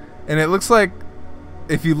 and it looks like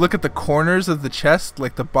if you look at the corners of the chest,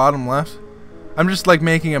 like the bottom left. I'm just like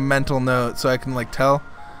making a mental note so I can like tell.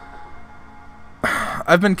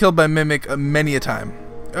 I've been killed by mimic many a time.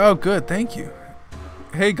 Oh good, thank you.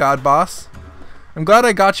 Hey god boss. I'm glad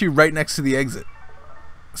I got you right next to the exit.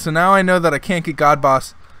 So now I know that I can't get god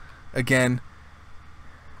boss again.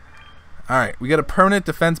 Alright, we got a permanent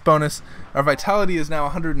defense bonus. Our vitality is now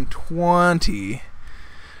 120.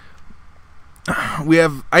 We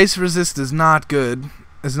have ice resist is not good.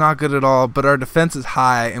 It's not good at all, but our defense is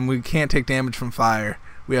high and we can't take damage from fire.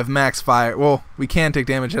 We have max fire. Well, we can take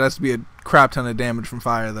damage. It has to be a crap ton of damage from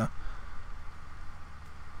fire though.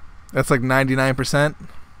 That's like 99%.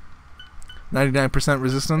 99%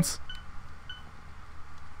 resistance.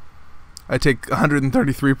 I take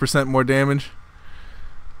 133% more damage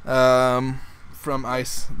from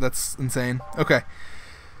ice. That's insane. Okay.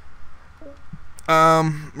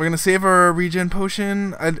 We're gonna save our regen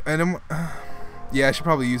potion. I don't. Yeah, I should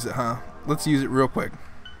probably use it, huh? Let's use it real quick.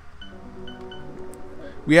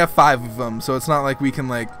 We have 5 of them, so it's not like we can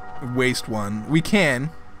like waste one. We can.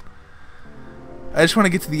 I just want to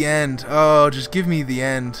get to the end. Oh, just give me the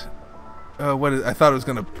end. Oh, I thought it was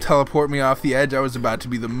gonna teleport me off the edge. I was about to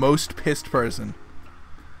be the most pissed person.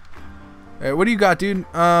 Alright, what do you got, dude?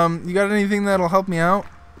 You got anything that'll help me out?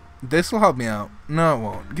 This will help me out. No, it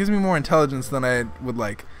won't. It gives me more intelligence than I would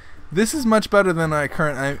like. This is much better than my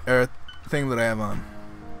current thing that I have on.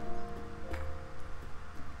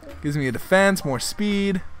 Gives me a defense, more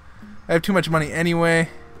speed. I have too much money anyway.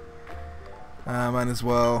 Might as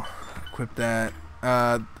well equip that. Do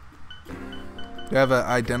I have a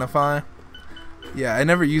identify? Yeah, I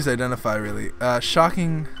never use identify really.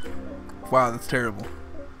 Shocking. Wow, that's terrible.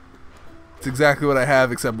 It's exactly what I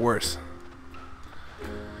have except worse.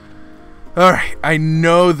 Alright, I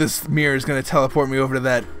know this mirror is going to teleport me over to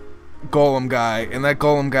that golem guy, and that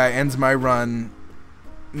golem guy ends my run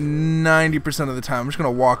 90% of the time. I'm just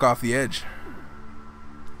going to walk off the edge.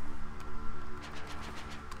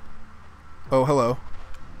 Oh, hello.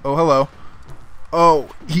 Oh, hello. Oh,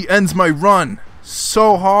 he ends my run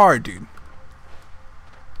so hard, dude.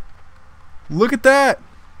 Look at that.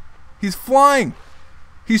 He's flying.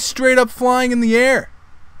 He's straight up flying in the air.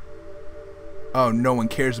 Oh, no one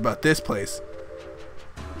cares about this place.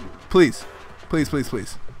 Please. Please, please,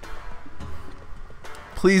 please.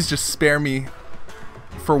 Please just spare me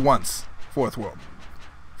for once. Fourth world.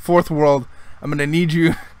 Fourth world, I'm going to need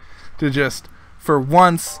you to just, for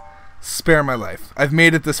once, spare my life. I've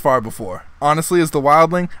made it this far before. Honestly, as the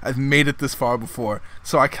wildling, I've made it this far before.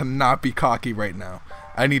 So I cannot be cocky right now.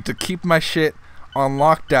 I need to keep my shit on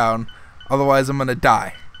lockdown, otherwise I'm gonna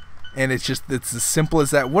die. And it's as simple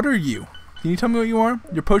as that. What are you? Can you tell me what you are?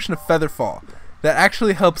 Your potion of Featherfall. That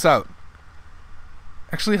actually helps out.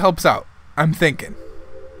 I'm thinking.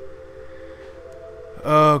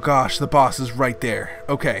 Oh gosh, the boss is right there.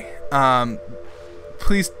 Okay.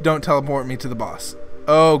 Please don't teleport me to the boss.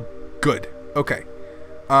 Oh, good. Okay.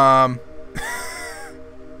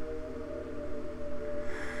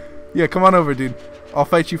 Yeah, come on over, dude. I'll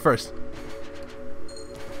fight you first.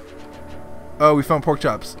 Oh, we found pork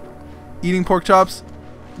chops. Eating pork chops.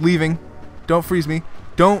 Leaving. Don't freeze me.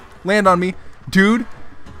 Don't land on me. Dude.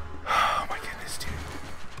 Oh my goodness, dude.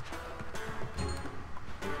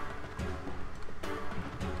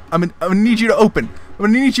 I'm gonna need you to open. I'm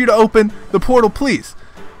gonna need you to open the portal, please.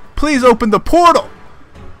 Please open the portal.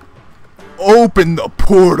 Open the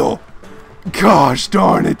portal. Gosh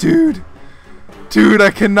darn it, dude. Dude,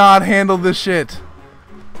 I cannot handle this shit.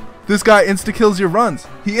 This guy insta-kills your runs.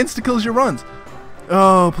 He insta-kills your runs.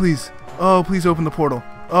 Oh, please. Oh, please open the portal.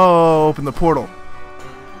 Oh, open the portal.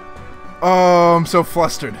 Oh, I'm so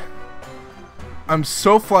flustered. I'm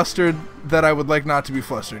so flustered that I would like not to be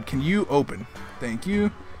flustered. Can you open? Thank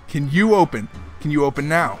you. Can you open? Can you open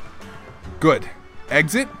now? Good.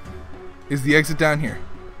 Exit? Is the exit down here?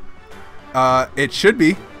 It should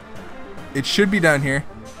be. It should be down here.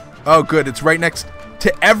 Oh, good. It's right next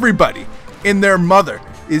to everybody and their mother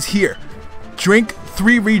is here. Drink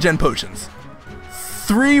 3 regen potions.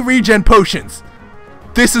 3 regen potions.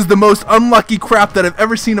 This is the most unlucky crap that I've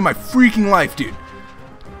ever seen in my freaking life, dude.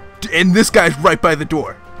 And this guy's right by the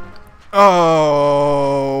door.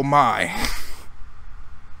 Oh, my.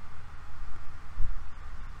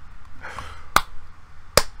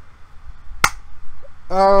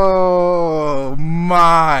 Oh,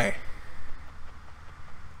 my.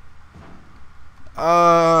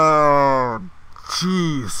 Oh,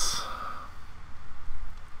 jeez.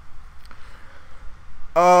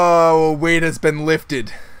 Oh, a weight has been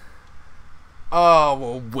lifted. Oh,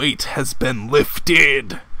 a weight has been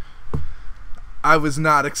lifted. I was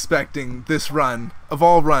not expecting this run. Of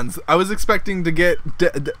all runs, I was expecting to get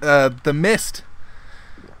the mist.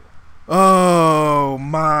 Oh,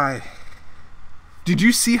 my. Did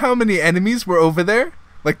you see how many enemies were over there?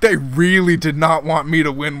 Like, they really did not want me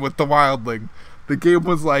to win with the Wildling. The game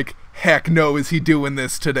was like, heck no, is he doing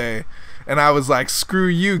this today? And I was like, screw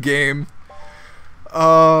you, game.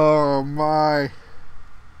 Oh, my.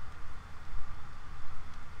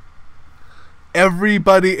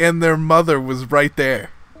 Everybody and their mother was right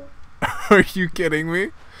there. Are you kidding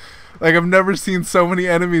me? Like, I've never seen so many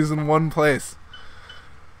enemies in one place.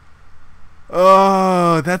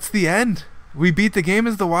 Oh, that's the end. We beat the game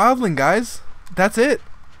as the Wildling, guys. That's it.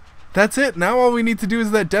 That's it. Now all we need to do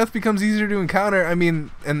is that death becomes easier to encounter. I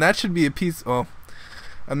mean, and that should be a piece. Well,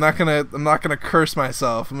 I'm not gonna curse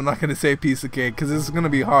myself. I'm not gonna say piece of cake because this is gonna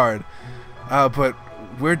be hard. But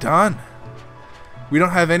we're done. We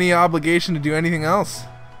don't have any obligation to do anything else.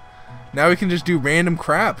 Now we can just do random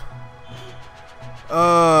crap.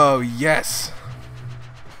 Oh yes.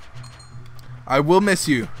 I will miss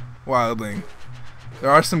you, Wildling. There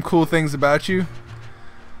are some cool things about you.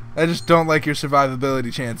 I just don't like your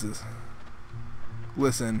survivability chances.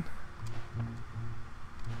 Listen.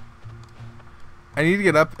 I need to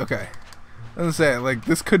get up. Okay. I was gonna say, like,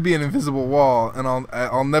 this could be an invisible wall, and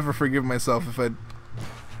I'll never forgive myself if I.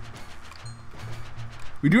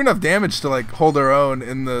 We do enough damage to like hold our own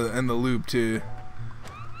in the loop too.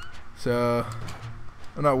 So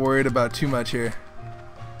I'm not worried about too much here.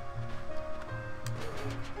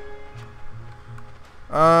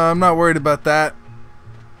 I'm not worried about that.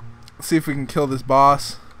 Let's see if we can kill this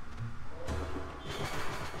boss.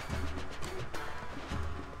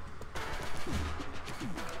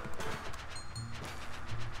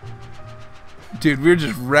 Dude, we're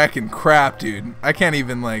just wrecking crap, dude. I can't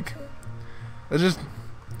even like. I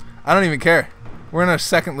don't even care. We're in our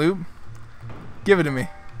second loop. Give it to me.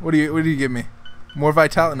 What do you give me? More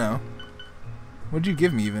vitality? No. What did you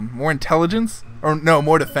give me even? More intelligence? Or no,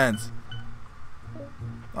 more defense.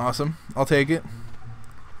 Awesome. I'll take it.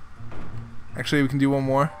 Actually, we can do one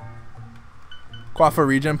more. Quaff a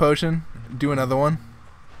regen potion. Do another one.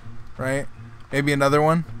 Right? Maybe another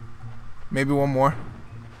one. Maybe one more.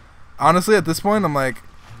 Honestly, at this point, I'm like,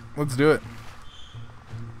 let's do it.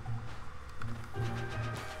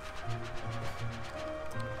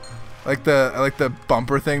 I like the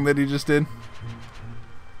bumper thing that he just did.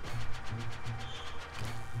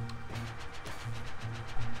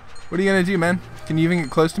 What are you gonna do, man? Can you even get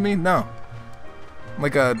close to me? No. I'm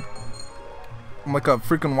like a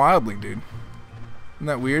freaking wildling, dude. Isn't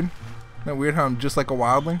that weird? Isn't that weird how I'm just like a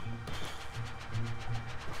wildling?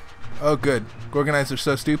 Oh, good. Gorgonites are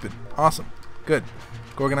so stupid. Awesome. Good.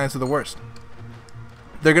 Gorgonites are the worst.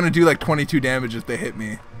 They're gonna do like 22 damage if they hit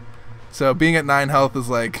me. So being at 9 health is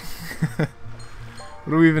like... What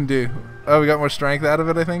do we even do? Oh, we got more strength out of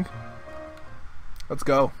it, I think. Let's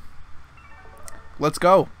go. Let's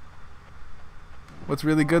go. What's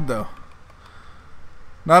really good, though?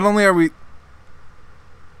 Not only are we...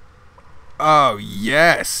 Oh,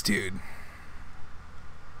 yes, dude.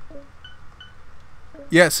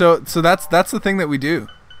 Yeah, so that's the thing that we do.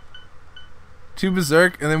 2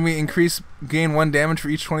 Berserk, and then we gain 1 damage for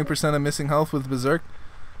each 20% of missing health with Berserk.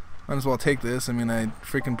 Might as well take this. I mean, I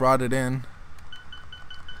freaking brought it in.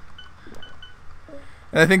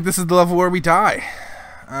 And I think this is the level where we die.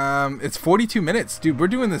 It's 42 minutes. Dude, we're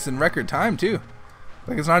doing this in record time, too.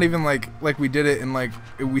 Like, it's not even like we did it in, like,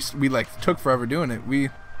 we like, took forever doing it. We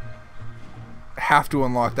have to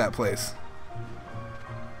unlock that place.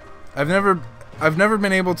 I've never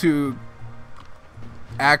been able to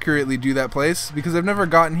accurately do that place because I've never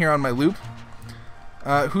gotten here on my loop.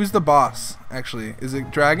 Who's the boss, actually? Is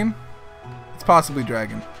it Dragon? It's possibly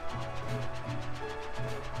Dragon.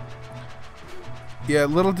 Yeah,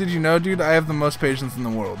 little did you know, dude, I have the most patience in the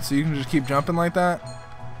world. So you can just keep jumping like that.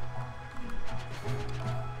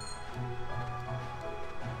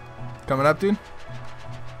 Coming up, dude.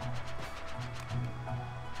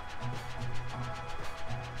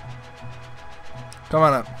 Come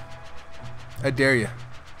on up. I dare you.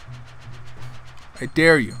 I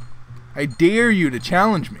dare you. I dare you to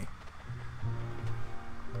challenge me.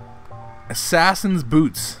 Assassin's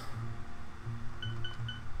Boots.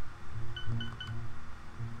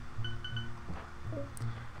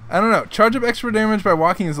 I don't know. Charge up extra damage by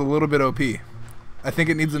walking is a little bit OP. I think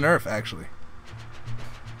it needs a nerf, actually.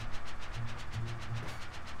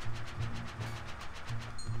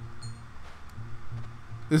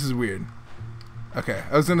 This is weird. Okay,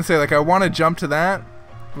 I was gonna say, like, I want to jump to that,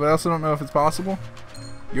 but I also don't know if it's possible.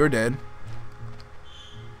 You're dead.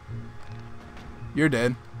 You're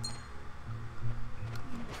dead.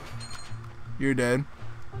 You're dead.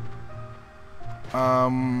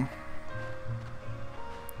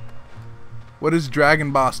 What is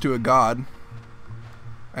Dragon Boss to a god?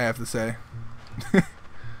 I have to say.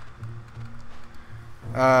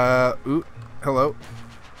 Ooh, hello.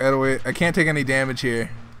 I can't take any damage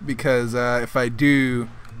here because if I do,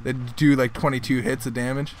 they do like 22 hits of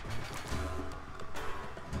damage.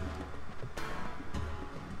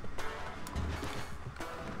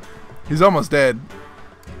 He's almost dead.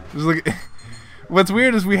 Just look. What's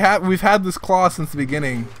weird is we've had this claw since the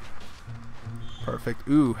beginning. Perfect.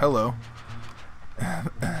 Ooh, hello.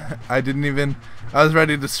 I was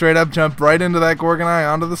ready to straight up jump right into that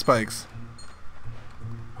Gorgonite onto the spikes.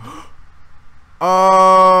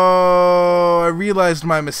 Oh, I realized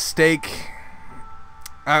my mistake.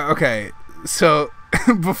 Okay, so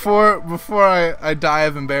before I die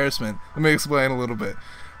of embarrassment, let me explain a little bit.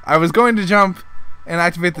 I was going to jump and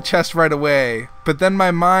activate the chest right away, but then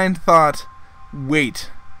my mind thought,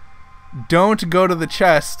 wait, don't go to the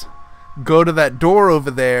chest, go to that door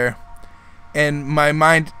over there. And my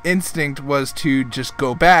mind instinct was to just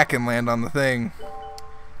go back and land on the thing.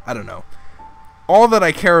 I don't know. All that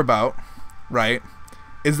I care about, right,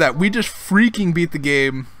 is that we just freaking beat the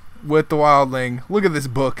game with the Wildling. Look at this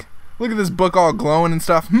book. Look at this book all glowing and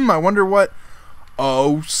stuff. I wonder what...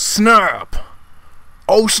 Oh, snap.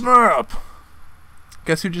 Oh, snap.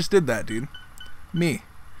 Guess who just did that, dude? Me.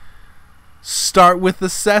 Start with the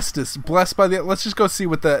cestus. Blessed by the... Let's just go see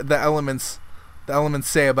what the elements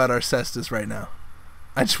say about our cestus right now.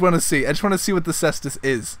 I just want to see what the cestus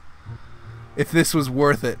is. If this was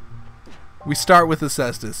worth it. We start with the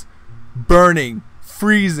cestus. Burning,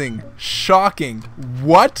 freezing, shocking.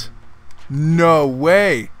 What? No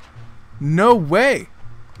way. No way.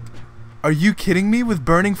 Are you kidding me with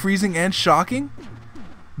burning, freezing, and shocking?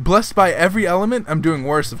 Blessed by every element? I'm doing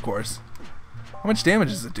worse, of course. How much damage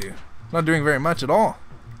does it do? Not doing very much at all.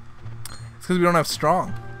 It's because we don't have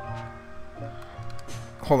strong.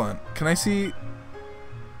 Hold on. Can I see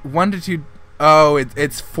 1 to 2? Oh,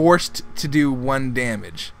 it's forced to do 1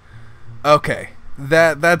 damage. Okay.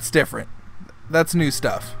 That's different. That's new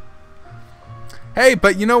stuff. Hey,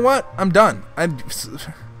 but you know what? I'm done.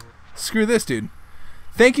 Screw this, dude.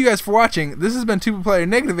 Thank you guys for watching. This has been Tubaplyr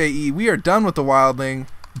NegativeAE. We are done with the Wildling.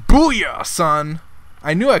 Booyah, son!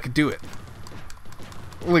 I knew I could do it.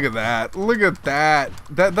 Look at that. Look at that.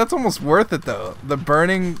 That's almost worth it, though. The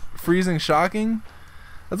burning, freezing, shocking.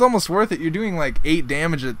 That's almost worth it. You're doing like 8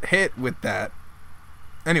 damage a hit with that.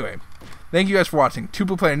 Anyway, Thank you guys for watching.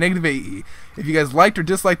 Tubaplyr, NegativeAE. If you guys liked or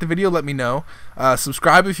disliked the video, let me know.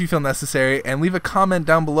 Subscribe if you feel necessary, and leave a comment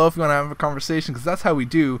down below if you want to have a conversation, because that's how we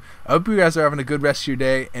do. I hope you guys are having a good rest of your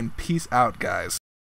day, and peace out, guys.